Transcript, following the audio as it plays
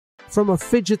From a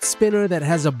fidget spinner that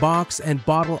has a box and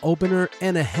bottle opener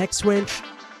and a hex wrench,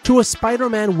 to a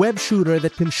SpiderMan Web Shooter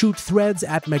that can shoot threads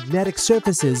at magnetic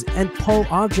surfaces and pull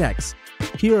objects.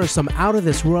 Here are some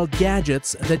out-of-this-world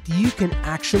gadgets that you can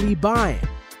actually buy.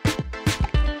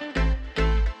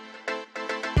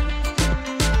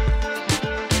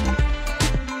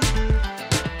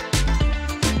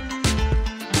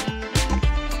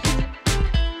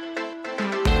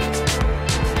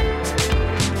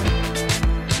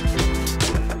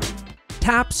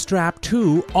 Tap Strap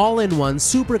 2 All-in-One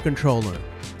Supercontroller.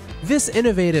 This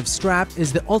innovative strap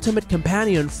is the ultimate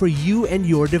companion for you and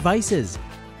your devices.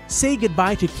 Say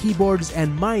goodbye to keyboards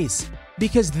and mice,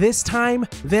 because this time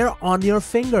they're on your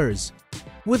fingers.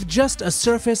 With just a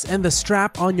surface and the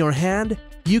strap on your hand,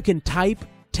 you can type,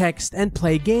 text, and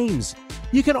play games.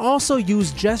 You can also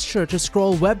use gesture to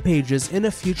scroll web pages in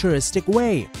a futuristic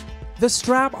way. The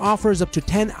strap offers up to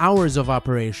 10 hours of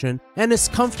operation and is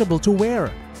comfortable to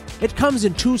wear. It comes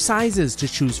in 2 sizes to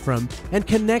choose from and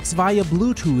connects via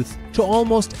Bluetooth to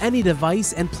almost any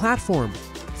device and platform,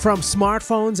 from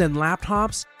smartphones and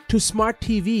laptops to smart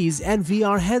TVs and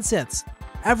VR headsets.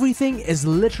 Everything is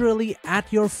literally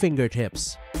at your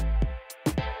fingertips.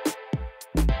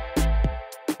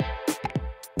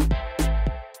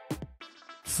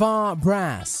 Fa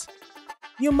Brass.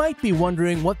 You might be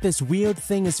wondering what this weird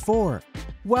thing is for.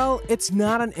 Well, it's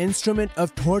not an instrument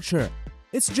of torture.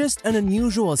 It's just an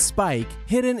unusual spike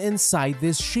hidden inside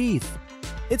this sheath.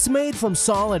 It's made from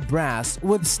solid brass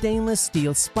with stainless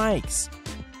steel spikes.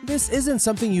 This isn't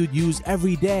something you'd use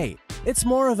every day. It's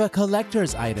more of a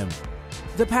collector's item.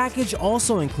 The package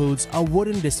also includes a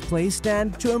wooden display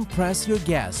stand to impress your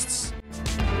guests.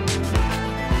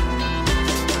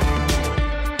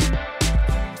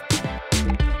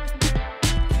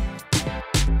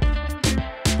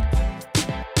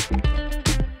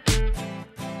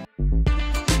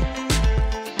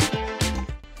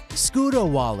 Scoter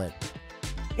Wallet.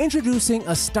 Introducing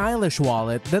a stylish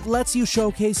wallet that lets you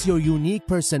showcase your unique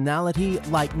personality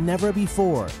like never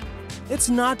before. It's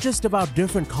not just about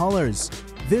different colors.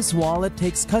 This wallet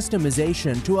takes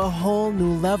customization to a whole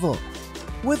new level.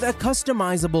 With a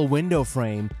customizable window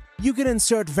frame, you can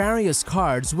insert various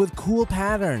cards with cool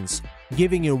patterns,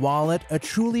 giving your wallet a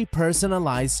truly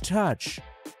personalized touch.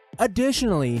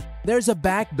 Additionally, there's a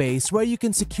back base where you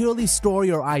can securely store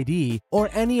your ID or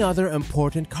any other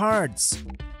important cards.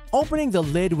 Opening the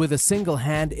lid with a single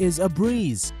hand is a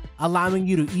breeze, allowing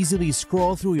you to easily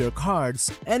scroll through your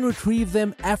cards and retrieve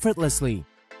them effortlessly.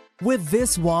 With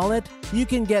this wallet, you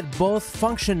can get both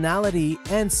functionality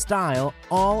and style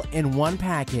all in one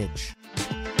package.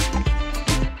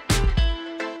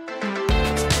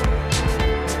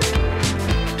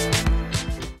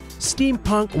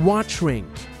 Steampunk Watch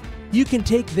Ring. You can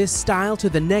take this style to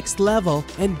the next level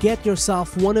and get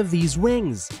yourself one of these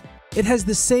rings. It has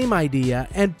the same idea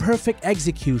and perfect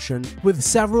execution with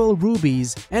several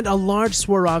rubies and a large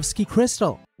Swarovski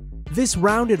crystal. This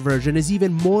rounded version is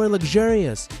even more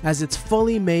luxurious as it's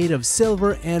fully made of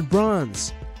silver and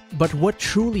bronze. But what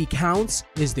truly counts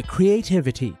is the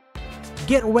creativity.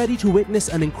 Get ready to witness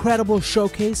an incredible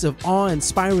showcase of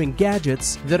awe-inspiring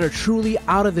gadgets that are truly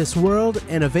out of this world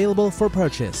and available for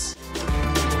purchase.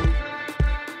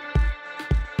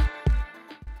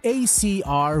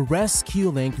 ACR Rescue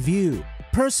Link View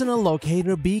Personal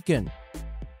Locator Beacon.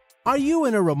 Are you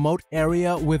in a remote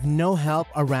area with no help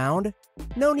around?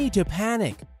 No need to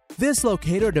panic. This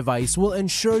locator device will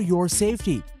ensure your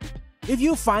safety. If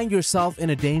you find yourself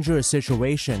in a dangerous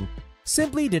situation,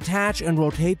 simply detach and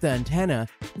rotate the antenna,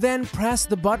 then press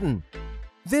the button.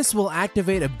 This will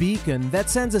activate a beacon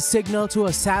that sends a signal to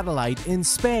a satellite in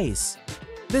space.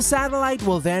 The satellite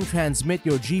will then transmit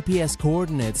your GPS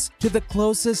coordinates to the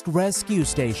closest rescue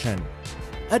station.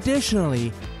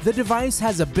 Additionally, the device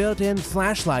has a built-in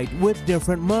flashlight with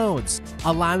different modes,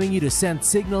 allowing you to send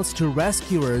signals to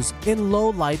rescuers in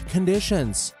low-light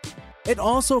conditions. It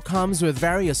also comes with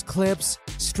various clips,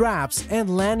 straps,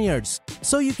 and lanyards,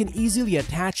 so you can easily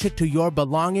attach it to your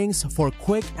belongings for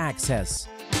quick access.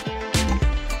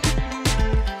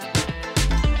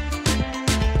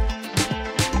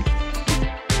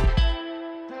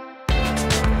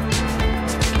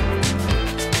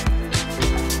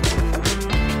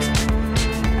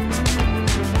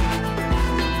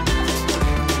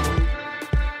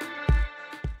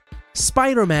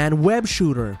 SpiderMan Web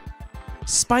Shooter.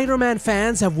 Spider-Man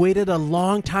fans have waited a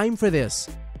long time for this.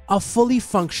 A fully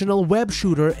functional web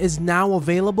shooter is now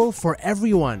available for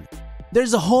everyone.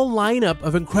 There's a whole lineup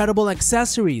of incredible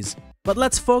accessories, but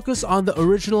let's focus on the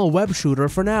original web shooter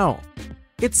for now.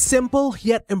 It's simple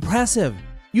yet impressive.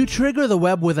 You trigger the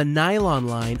web with a nylon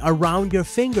line around your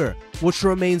finger, which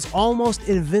remains almost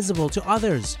invisible to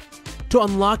others. To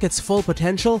unlock its full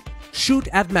potential, shoot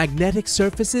at magnetic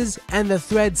surfaces and the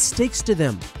thread sticks to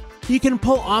them. You can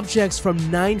pull objects from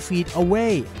 9 feet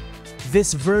away.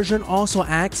 This version also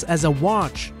acts as a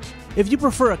watch. If you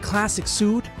prefer a classic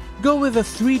suit, go with a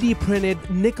 3D printed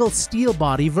nickel steel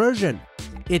body version.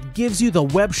 It gives you the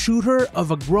web shooter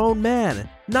of a grown man,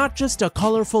 not just a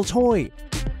colorful toy.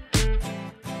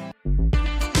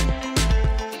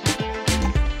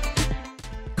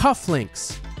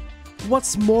 Cufflinks.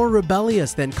 What's more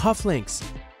rebellious than cufflinks?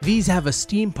 These have a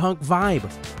steampunk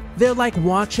vibe. They're like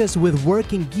watches with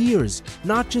working gears,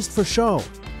 not just for show.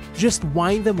 Just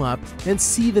wind them up and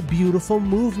see the beautiful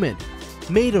movement.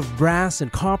 Made of brass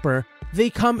and copper, they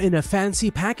come in a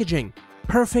fancy packaging,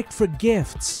 perfect for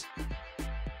gifts.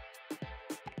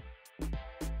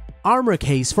 Armor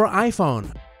case for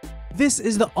iPhone. This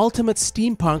is the ultimate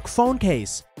steampunk phone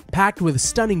case, packed with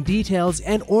stunning details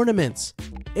and ornaments.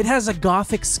 It has a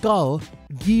gothic skull,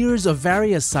 gears of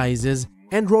various sizes,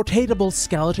 and rotatable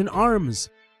skeleton arms.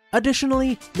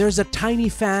 Additionally, there's a tiny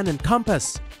fan and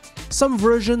compass. Some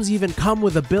versions even come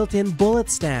with a built-in bullet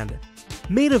stand.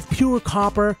 Made of pure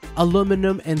copper,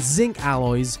 aluminum, and zinc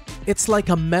alloys, it's like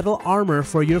a metal armor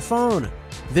for your phone.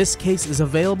 This case is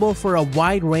available for a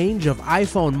wide range of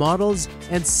iPhone models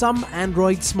and some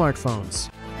Android smartphones.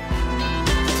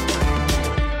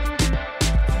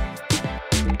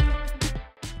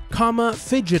 Coma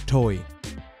Fidget Toy.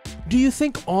 Do you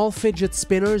think all fidget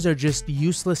spinners are just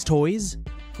useless toys?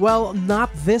 Well, not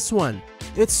this one.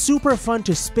 It's super fun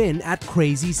to spin at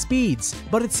crazy speeds,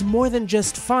 but it's more than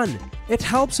just fun. It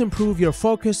helps improve your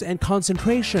focus and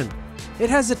concentration.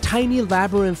 It has a tiny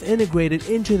labyrinth integrated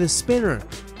into the spinner.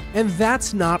 And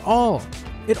that's not all.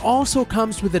 It also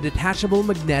comes with a detachable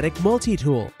magnetic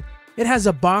multi-tool. It has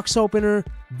a box opener,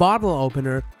 bottle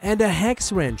opener, and a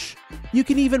hex wrench. You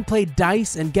can even play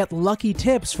dice and get lucky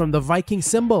tips from the Viking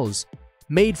symbols.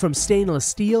 Made from stainless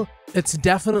steel, it's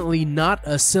definitely not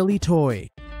a silly toy.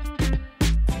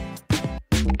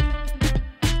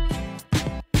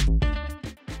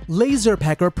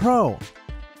 LaserPecker Pro.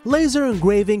 Laser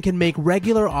engraving can make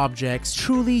regular objects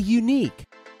truly unique.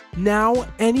 Now,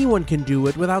 anyone can do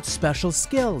it without special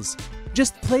skills.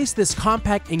 Just place this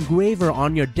compact engraver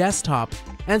on your desktop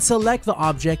and select the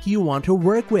object you want to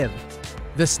work with.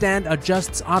 The stand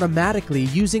adjusts automatically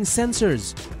using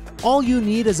sensors. All you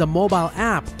need is a mobile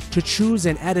app to choose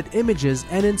and edit images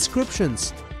and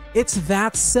inscriptions. It's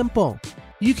that simple.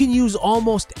 You can use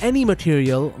almost any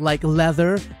material like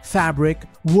leather, fabric,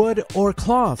 wood, or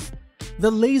cloth.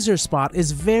 The laser spot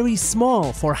is very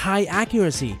small for high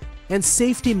accuracy, and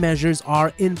safety measures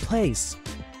are in place.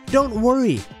 Don't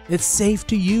worry, it's safe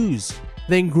to use.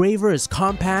 The engraver is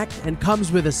compact and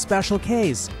comes with a special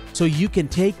case, so you can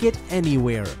take it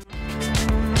anywhere.